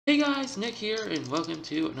Hey guys, Nick here, and welcome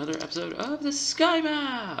to another episode of the Sky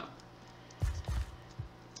Map!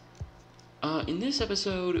 In this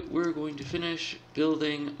episode, we're going to finish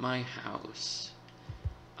building my house.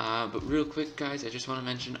 But real quick, guys, I just want to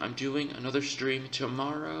mention I'm doing another stream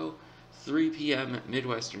tomorrow, 3 p.m.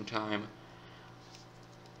 Midwestern time.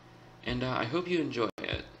 And I hope you enjoy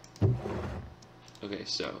it. Okay,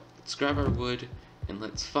 so let's grab our wood, and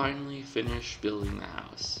let's finally finish building the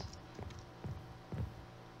house.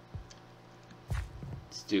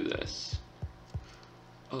 Let's do this.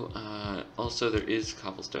 Oh, also there is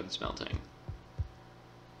cobblestone smelting.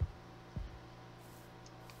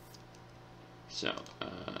 So,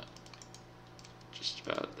 just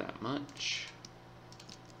about that much.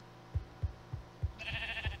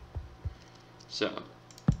 So,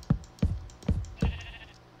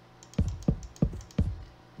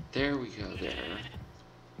 there we go there.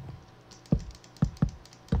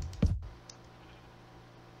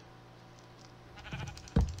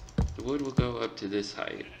 The wood will go up to this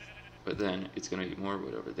height, but then it's going to be more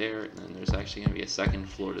wood over there, and then there's actually going to be a second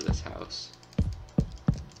floor to this house.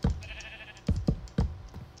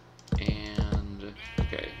 And,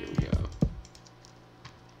 okay, here we go.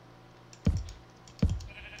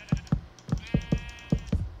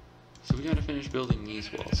 So we gotta finish building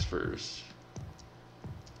these walls first.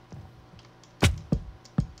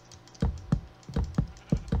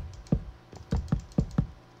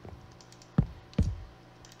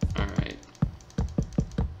 Alright.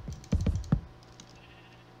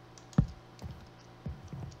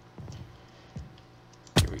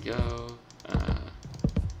 Here we go.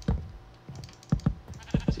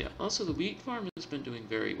 So yeah, also the wheat farm has been doing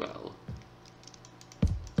very well.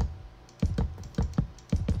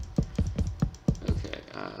 Okay,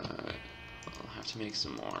 I'll have to make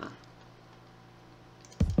some more.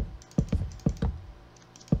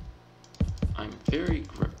 I'm very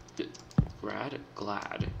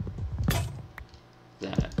glad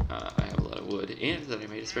that I have a lot of wood, and that I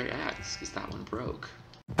made a spare axe, because that one broke.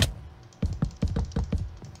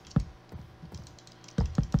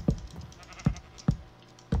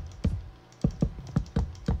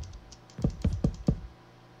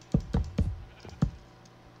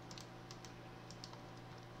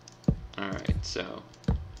 Alright, so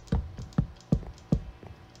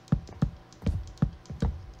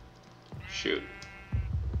shoot.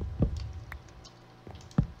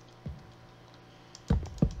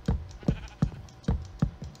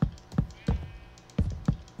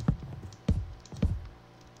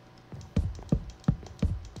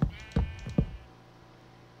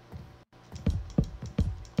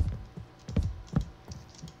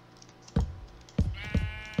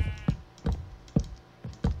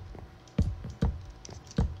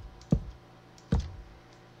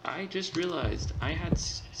 I just realized I had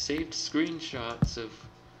saved screenshots of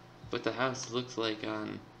what the house looks like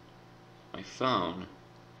on my phone.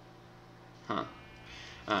 Huh.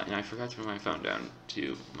 And I forgot to bring my phone down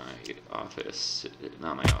to my office.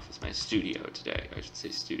 Not my office, my studio today. I should say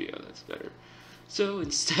studio, that's better. So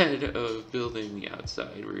instead of building the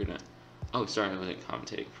outside, we're gonna... Oh, sorry, I wasn't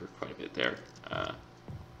commentating for quite a bit there. I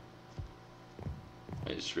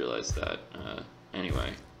just realized that.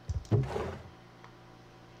 Anyway.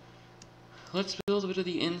 Let's build a bit of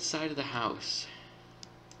the inside of the house.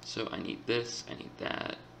 So I need this, I need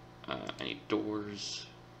that, I need doors.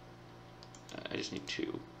 I just need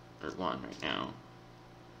 2, or 1 right now.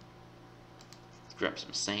 Let's grab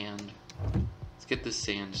some sand. Let's get this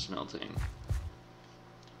sand smelting.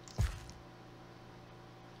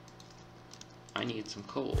 I need some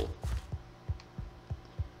coal.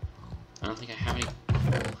 I don't think I have any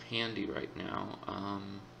coal handy right now.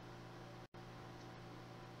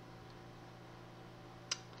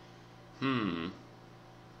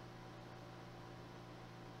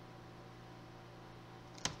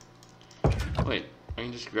 Wait, I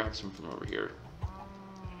can just grab some from over here.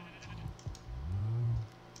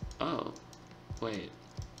 Oh, wait.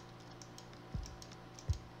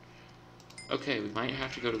 Okay, we might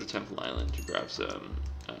have to go to the Temple Island to grab some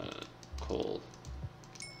coal.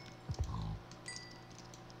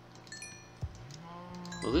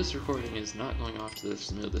 Well, this recording is not going off to the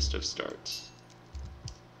smoothest of starts.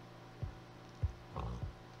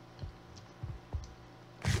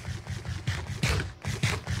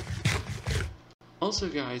 Also,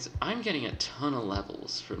 guys, I'm getting a ton of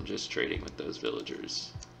levels from just trading with those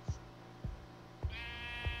villagers.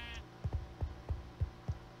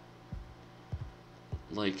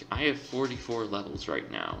 Like, I have 44 levels right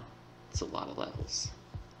now. It's a lot of levels.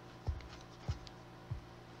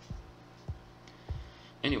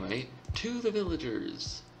 Anyway, to the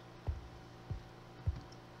villagers.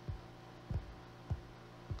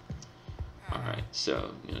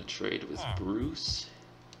 So I'm gonna trade with Bruce.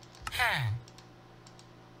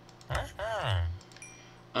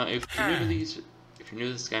 If you're new to these, if you're new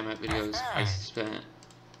to the Sky Map videos, it's a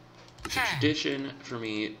tradition for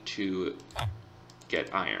me to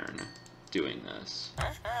get iron doing this.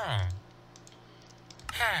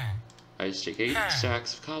 I just take 8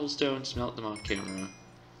 stacks of cobblestone, smelt them off camera,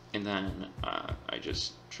 and then I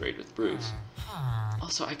just trade with Bruce.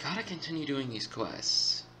 Also, I gotta continue doing these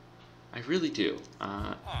quests. I really do.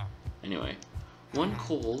 Anyway, 1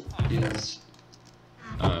 coal is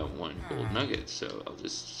 1 gold nugget, so I'll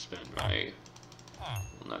just spend my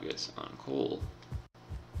nuggets on coal.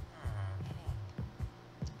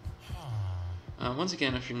 Once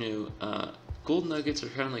again, if you're new, gold nuggets are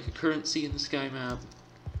kind of like a currency in the Sky Map,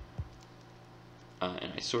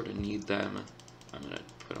 and I sort of need them. I'm gonna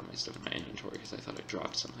put all my stuff in my inventory because I thought I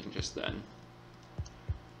dropped something just then.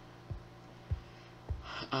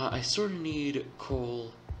 I sort of need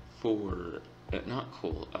coal for, not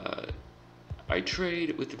coal, I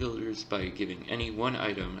trade with the villagers by giving any 1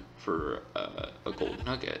 item for a gold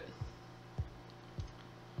nugget.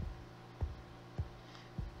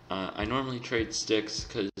 I normally trade sticks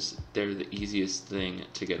because they're the easiest thing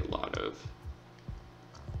to get a lot of.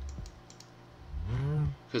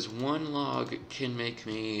 Because 1 log can make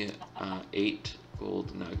me 8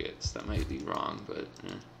 gold nuggets. That might be wrong, but...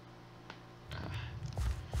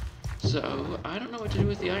 So, I don't know what to do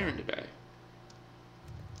with the iron today.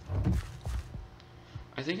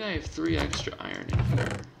 I think I have 3 extra iron in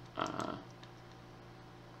here.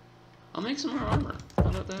 I'll make some more armor. How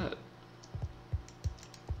about that?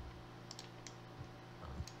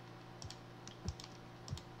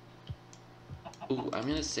 Ooh, I'm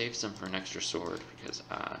gonna save some for an extra sword because,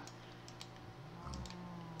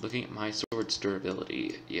 looking at my sword's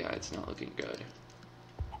durability, yeah, it's not looking good.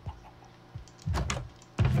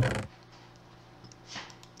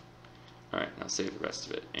 Alright, I'll save the rest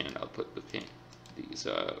of it, and I'll put these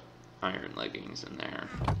iron leggings in there.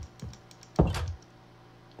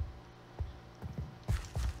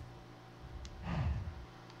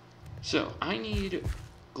 So, I need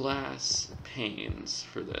glass panes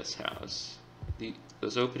for this house.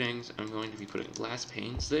 Those openings, I'm going to be putting glass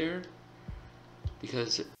panes there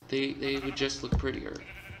because they would just look prettier.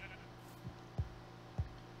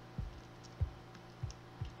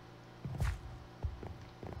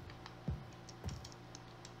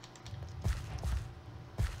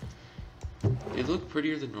 They look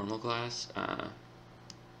prettier than normal glass.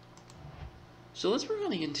 So let's work on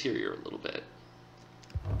the interior a little bit.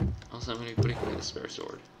 Also, I'm going to be putting away the spare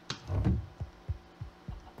sword.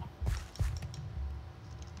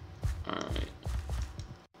 Alright.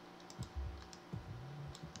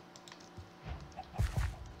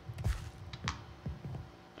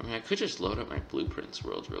 I mean, I could just load up my blueprints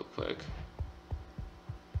world real quick.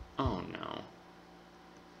 Oh no.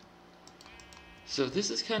 So this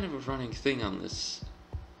is kind of a running thing on this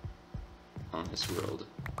world.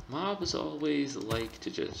 Mobs always like to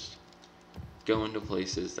just go into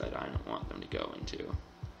places that I don't want them to go into.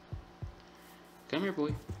 Come here,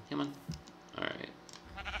 boy. Come on. Alright.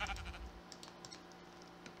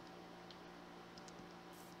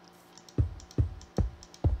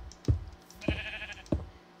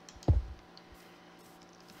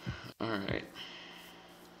 Alright.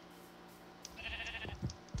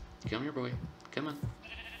 Come here, boy. Come on.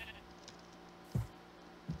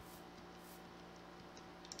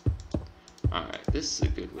 Alright, this is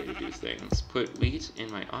a good way to do things. Put wheat in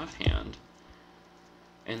my offhand,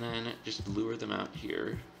 and then just lure them out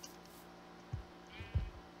here.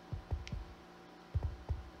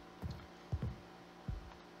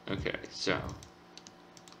 Okay, so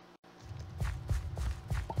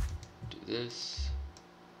do this,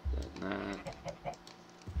 then that.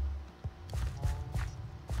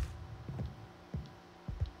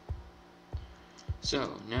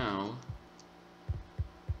 So now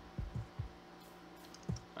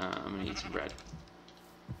I'm gonna eat some bread.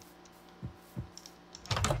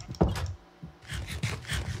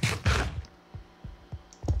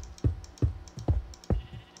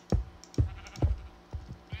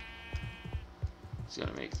 Just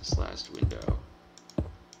gotta make this last window.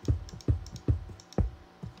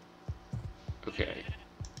 Okay.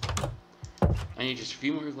 I need just a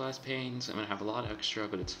few more glass panes. I'm gonna have a lot extra,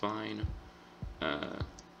 but it's fine.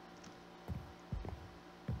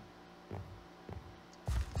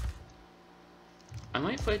 I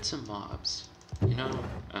might fight some mobs, you know,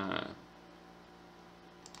 I've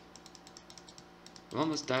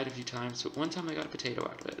almost died a few times, but one time I got a potato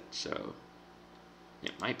out of it, so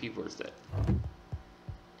it might be worth it.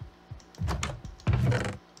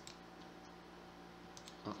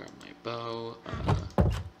 grab my bow,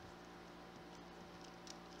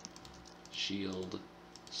 shield,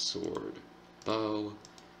 sword, bow,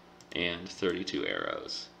 and 32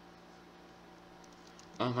 arrows.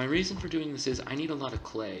 My reason for doing this is I need a lot of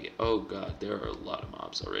clay. Oh god, there are a lot of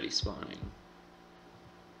mobs already spawning.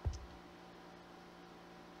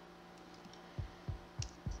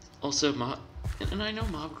 Also, and I know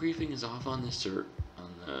mob griefing is off on the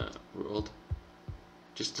world.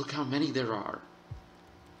 Just look how many there are.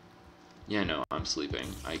 Yeah, no, I'm sleeping.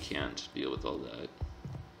 I can't deal with all that.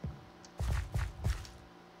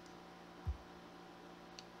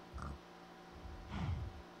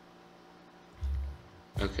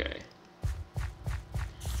 Okay.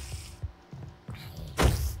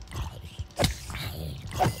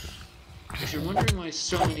 If you're wondering why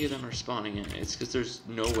so many of them are spawning in, it's because there's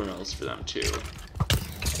nowhere else for them to.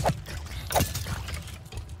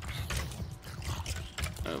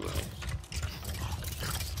 Oh boy.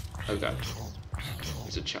 Oh god.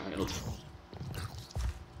 There's a child.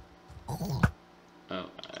 Oh,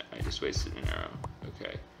 I just wasted an arrow.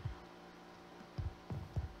 Okay.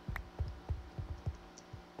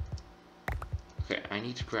 Okay, I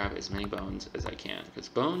need to grab as many bones as I can, because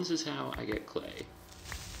bones is how I get clay.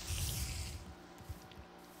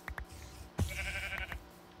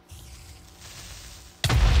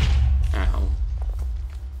 Ow.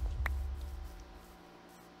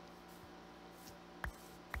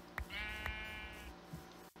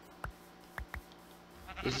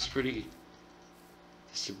 This is a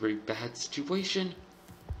pretty bad situation.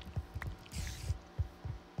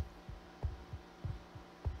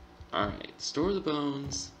 Alright, store the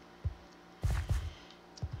bones.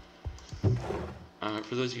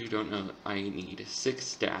 For those of you who don't know, I need 6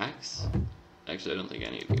 stacks. Actually, I don't think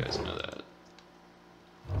any of you guys know that.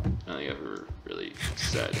 I don't think I've ever really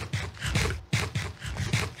said.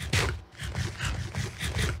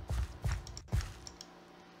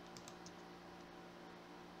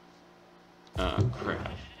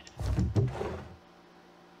 Crap.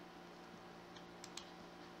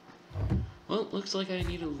 Well, it looks like I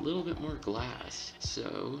need a little bit more glass,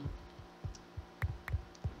 so...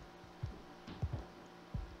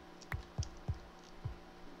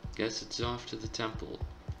 guess it's off to the temple.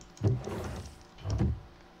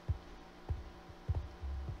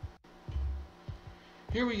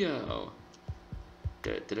 Here we go!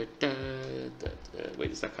 Da, da, da, da, da, da.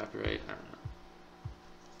 Wait, is that copyright? I don't know.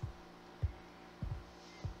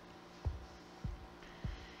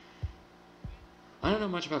 I don't know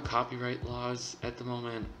much about copyright laws at the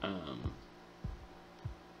moment.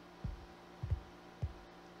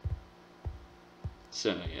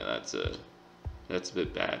 So yeah, that's a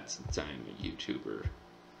bit bad since I'm a YouTuber.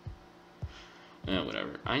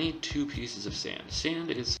 Whatever. I need 2 pieces of sand.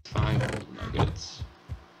 Sand is 5 gold nuggets.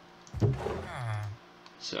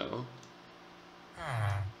 So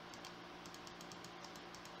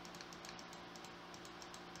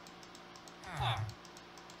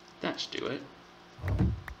that should do it.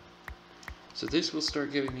 So this will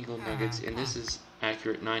start giving me gold nuggets, and this is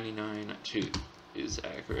accurate 99 is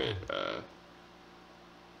accurate.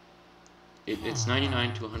 It's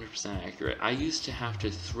 99 to 100% accurate. I used to have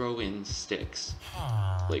to throw in sticks,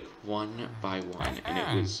 like one by one, and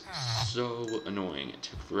it was so annoying. It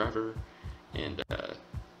took forever, and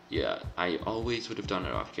yeah, I always would have done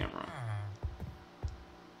it off camera.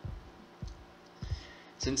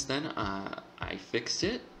 Since then, I fixed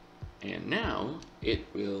it, and now it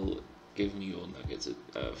will give me gold nuggets at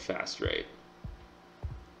a fast rate.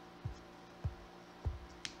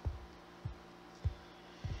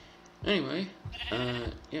 Anyway,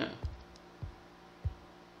 yeah.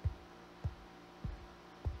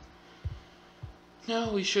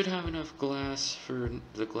 Now we should have enough glass for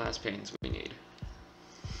the glass panes we need.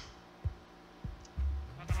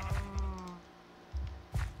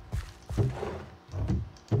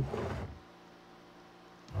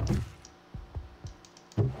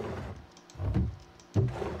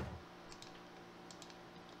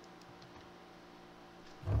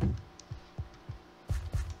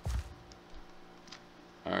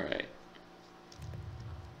 Alright.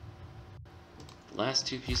 Last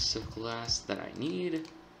 2 pieces of glass that I need.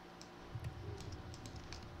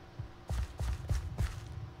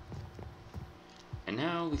 And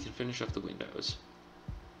now we can finish up the windows.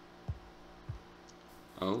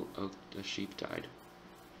 Oh, the sheep died.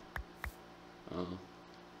 Oh.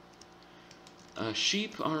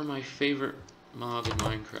 Sheep are my favorite mob in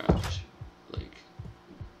Minecraft. Like...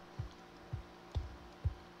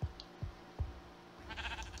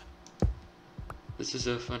 This is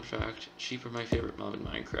a fun fact. Sheep are my favorite mob in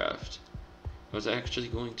Minecraft. I was actually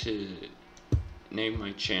going to name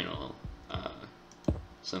my channel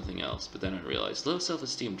something else, but then I realized Low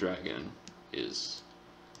Self-Esteem Dragon is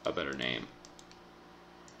a better name.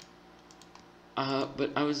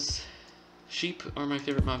 But sheep are my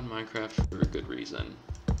favorite mob in Minecraft for a good reason.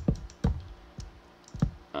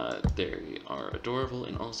 They are adorable,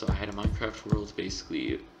 and also I had a Minecraft world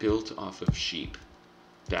basically built off of sheep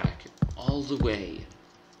back all the way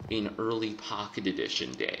in early Pocket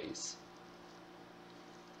Edition days.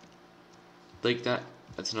 Like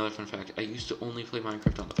that's another fun fact. I used to only play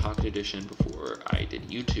Minecraft on the Pocket Edition before I did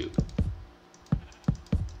YouTube.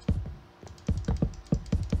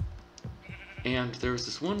 And there was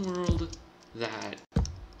this one world that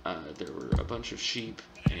there were a bunch of sheep,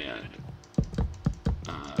 and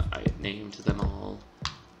I named them all.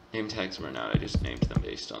 Name tags weren't out, I just named them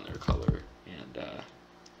based on their color. And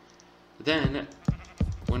then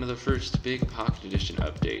one of the first big Pocket Edition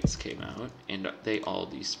updates came out, and they all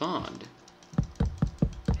despawned.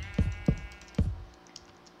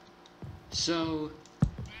 So,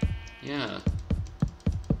 yeah.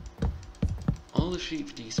 All the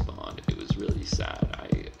sheep despawned. It was really sad.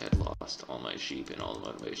 I had lost all my sheep and all the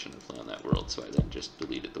motivation to play on that world, so I then just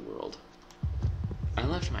deleted the world. I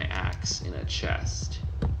left my axe in a chest.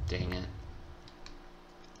 Dang it.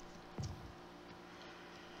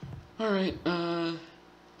 Alright,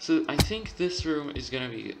 so I think this room is gonna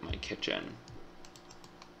be my kitchen.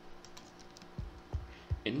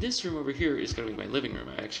 And this room over here is gonna be my living room.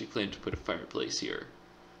 I actually plan to put a fireplace here,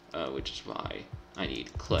 which is why I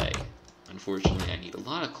need clay. Unfortunately, I need a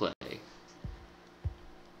lot of clay.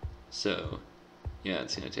 So, yeah,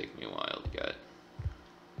 it's gonna take me a while to get.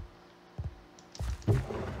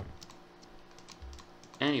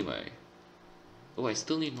 Anyway. Oh, I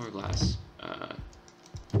still need more glass.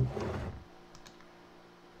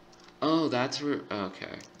 Oh, that's where...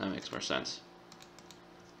 Okay, that makes more sense.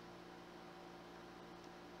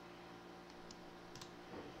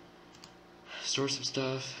 Store some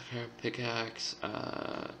stuff. Pickaxe.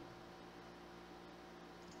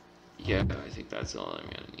 Yeah, I think that's all I'm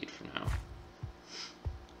gonna need for now.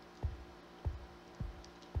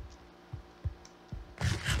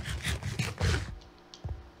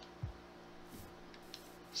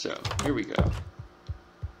 So, here we go.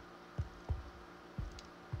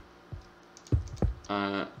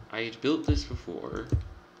 I had built this before.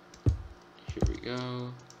 Here we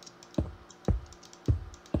go.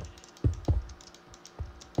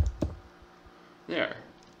 There.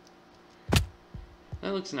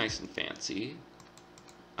 That looks nice and fancy.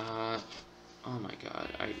 Oh my god,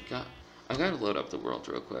 I gotta load up the world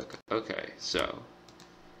real quick. Okay, so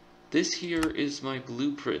this here is my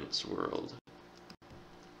blueprints world.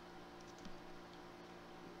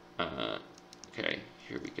 Okay,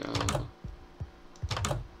 here we go.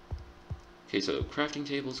 Okay, so crafting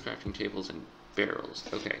tables, and barrels.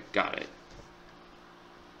 Okay, got it.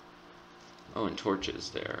 Oh, and torches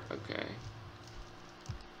there. Okay.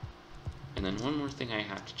 And then one more thing I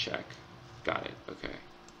have to check. Got it. Okay.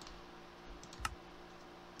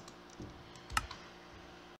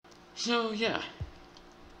 So, yeah.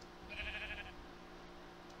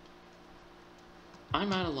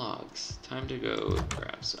 I'm out of logs. Time to go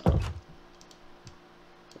grab some.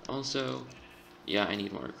 Also, yeah, I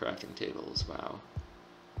need more crafting tables. Wow.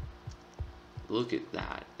 Look at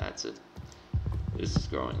that. That's it. This is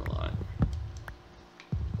growing a lot.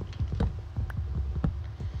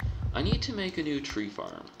 I need to make a new tree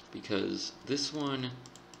farm, because this one,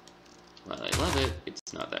 while I love it,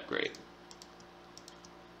 it's not that great.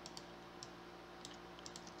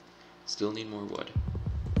 Still need more wood.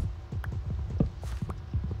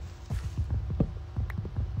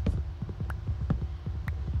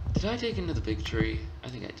 Did I take into the big tree? I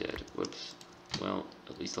think I did. Whoops. Well,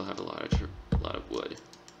 at least I'll have a lot of wood.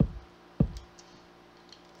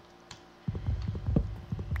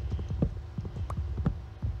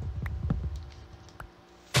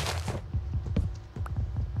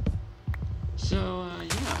 So,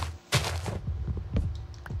 yeah.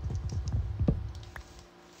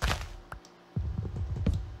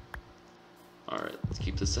 Alright, let's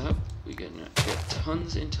keep this up. We can get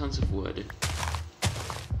tons and tons of wood.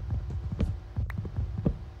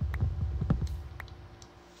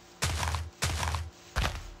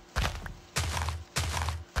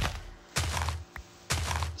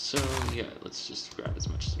 So, yeah, let's just grab as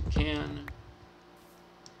much as we can.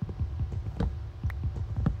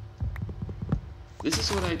 This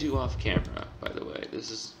is what I do off camera, by the way.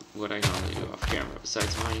 This is what I normally do off camera.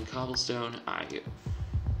 Besides mining cobblestone, I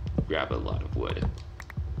grab a lot of wood.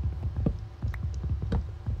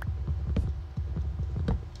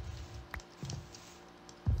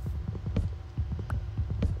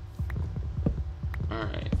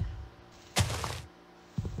 Alright.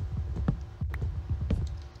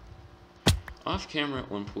 Off camera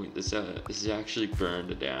at one point, this is actually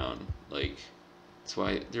burned down. Like, that's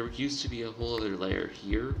why there used to be a whole other layer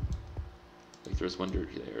here. Like, there was one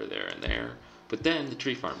dirt layer there and there. But then the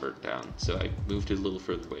tree farm burnt down, so I moved it a little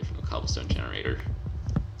further away from the cobblestone generator.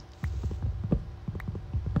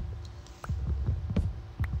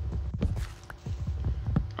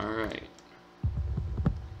 Alright.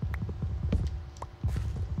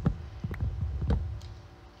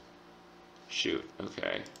 Shoot,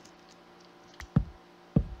 okay.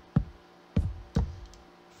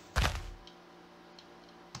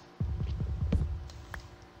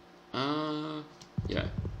 Yeah,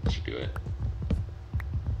 I should do it.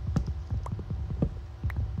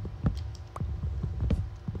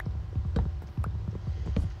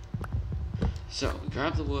 So, we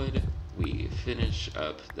grab the wood, we finish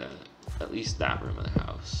up at least that room of the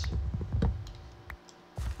house.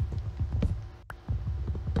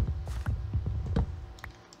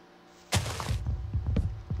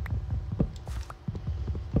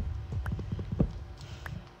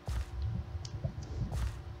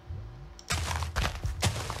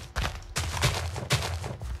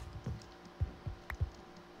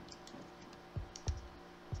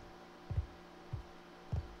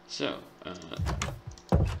 So,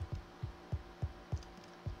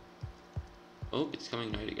 oh, it's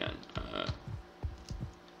coming night again.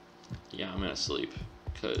 Yeah, I'm gonna sleep,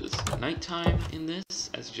 because nighttime in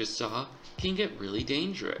this, as you just saw, can get really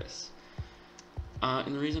dangerous.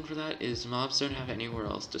 And the reason for that is mobs don't have anywhere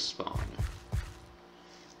else to spawn.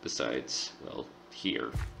 Besides, well,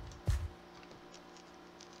 here.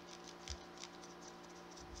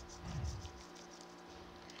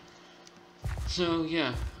 So,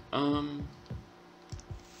 yeah, alright,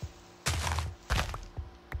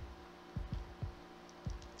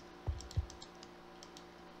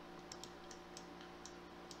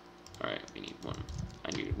 we need one.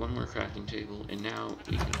 I needed one more crafting table, and now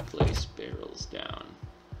we can place barrels down.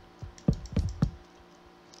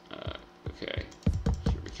 Okay,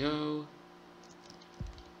 here we go.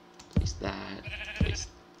 Place that, place,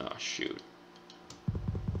 oh shoot.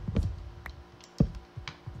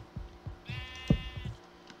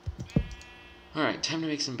 Alright, time to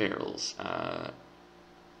make some barrels. I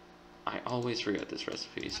always forget this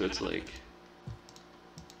recipe, so it's like,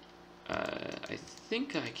 I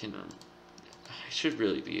think I should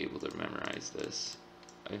really be able to memorize this.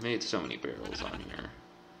 I've made so many barrels on here.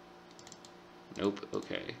 Nope,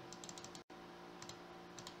 okay.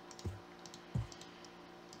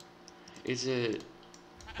 Is it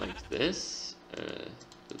like this?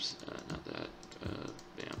 Oops, not that.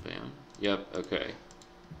 Bam, bam. Yep, okay.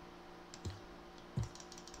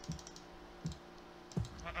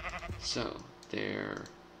 So, there.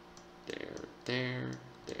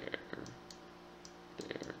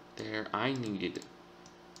 I need...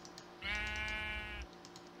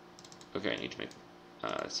 Okay, I need to make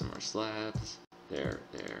some more slabs. There.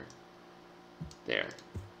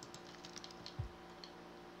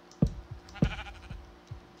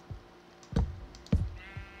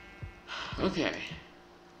 Okay.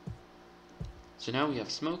 So now we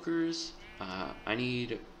have smokers. I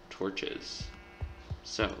need torches.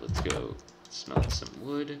 So, let's go smelt some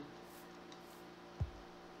wood.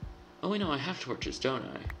 Oh wait, no, I have torches, don't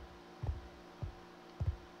I?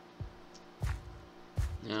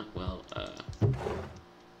 Yeah, well,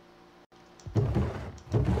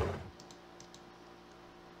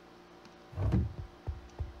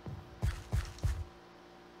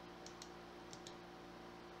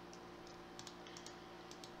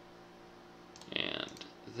 and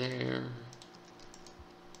there.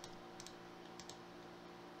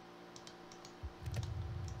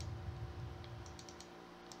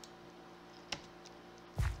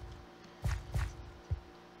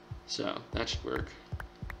 So, that should work.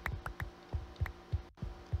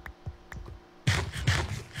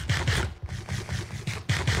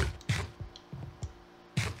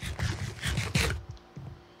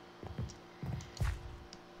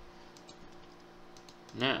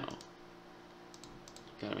 Now,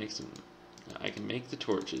 gotta make some... I can make the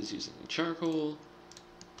torches using charcoal.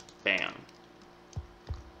 Bam.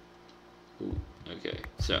 Ooh, okay,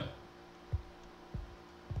 so...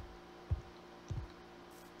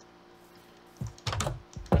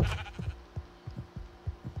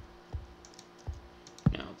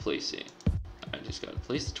 Now placing. I just gotta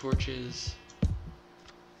place the torches.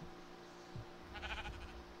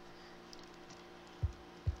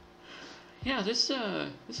 Yeah, this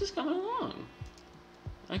is coming along.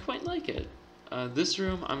 I quite like it. This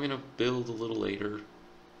room I'm gonna build a little later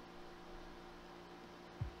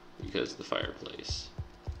because of the fireplace.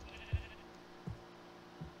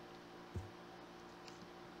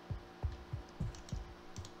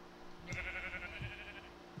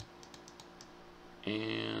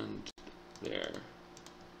 And there.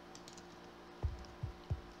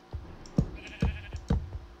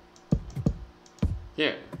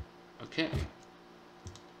 There. Okay.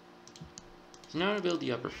 So now to build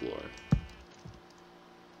the upper floor.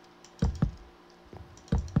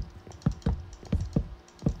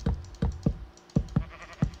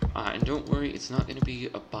 And don't worry, it's not going to be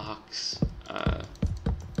a box.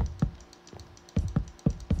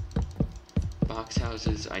 Box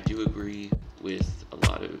houses, I do agree with a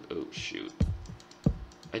lot of... Oh, shoot.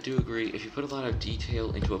 I do agree, if you put a lot of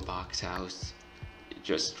detail into a box house,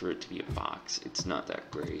 just for it to be a box, it's not that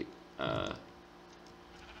great. I'm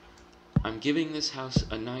giving this house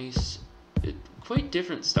a nice, quite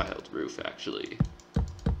different styled roof, actually.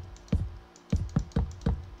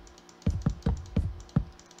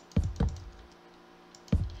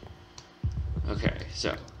 Okay,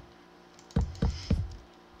 so...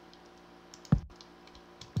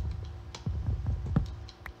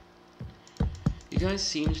 You guys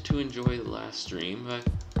seemed to enjoy the last stream,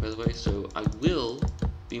 by the way, so I will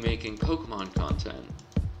be making Pokemon content.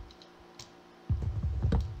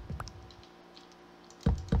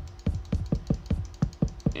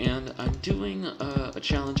 And I'm doing a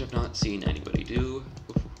challenge I've not seen anybody do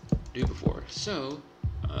before, so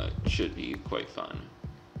it should be quite fun.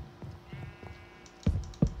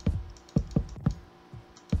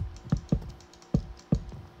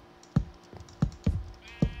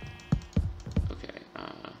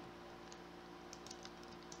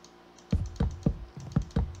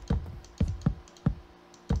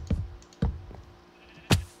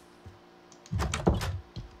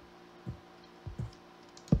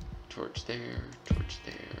 Torch there, torch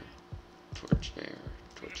there, torch there,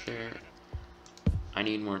 torch there. I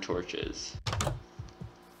need more torches.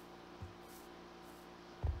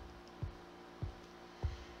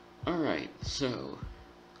 Alright, so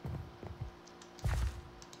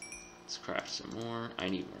let's craft some more. I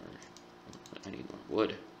need more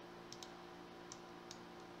wood.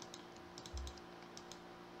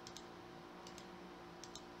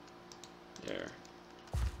 There.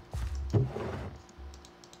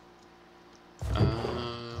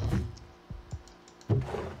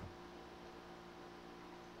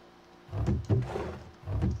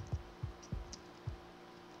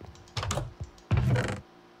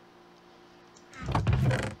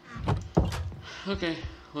 Okay,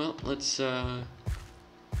 well, let's, we'll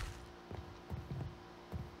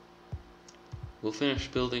finish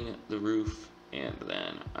building the roof, and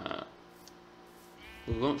then,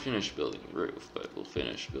 we won't finish building the roof, but we'll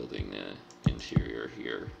finish building the interior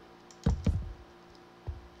here.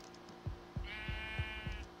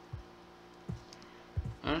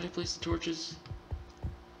 How did I place the torches?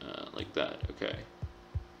 Like that, okay.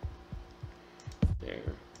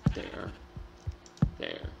 There, there,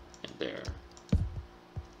 there, and there.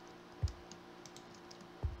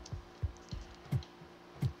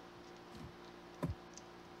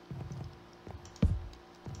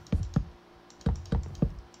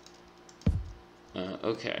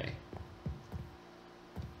 Okay.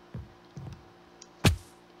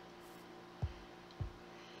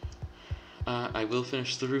 I will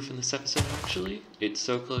finish the roof in this episode, actually. It's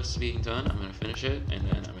so close to being done, I'm gonna finish it, and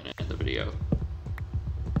then I'm gonna end the video.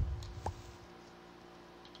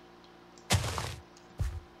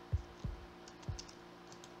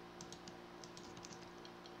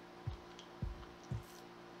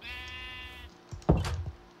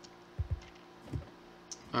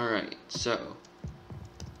 Alright, so...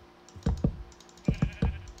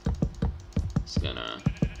 it's gonna...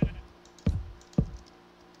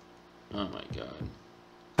 oh my god.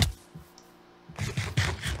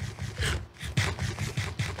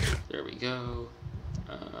 There we go.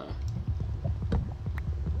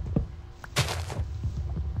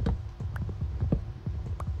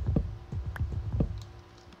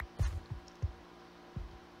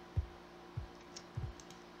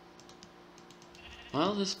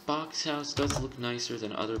 While this box house does look nicer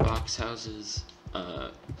than other box houses,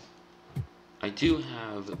 I do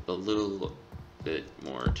have a little bit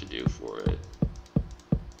more to do for it.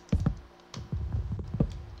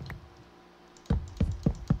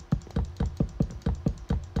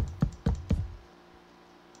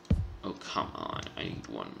 Oh, come on. I need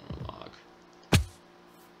one more log.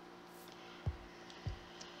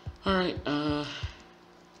 Alright,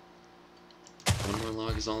 one more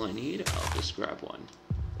log is all I need. I'll just grab one.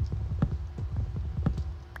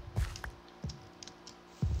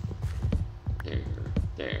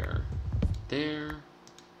 There.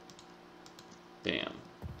 Bam.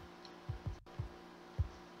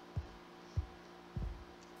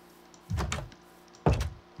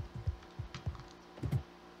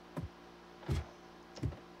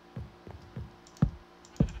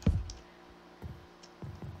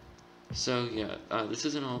 So yeah, this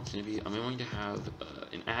isn't all it's going to be. I'm going to have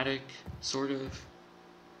an attic, sort of.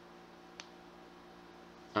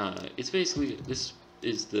 It's basically, this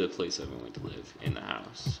is the place I'm going to live in the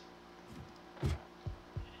house.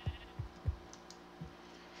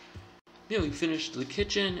 Yeah, we finished the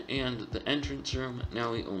kitchen and the entrance room.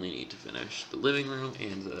 Now we only need to finish the living room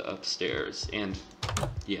and the upstairs. And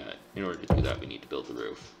yeah, in order to do that, we need to build the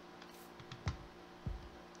roof.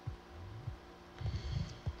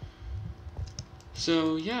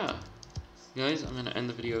 So yeah, guys, I'm going to end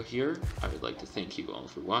the video here. I would like to thank you all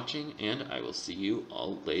for watching, and I will see you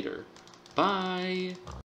all later. Bye!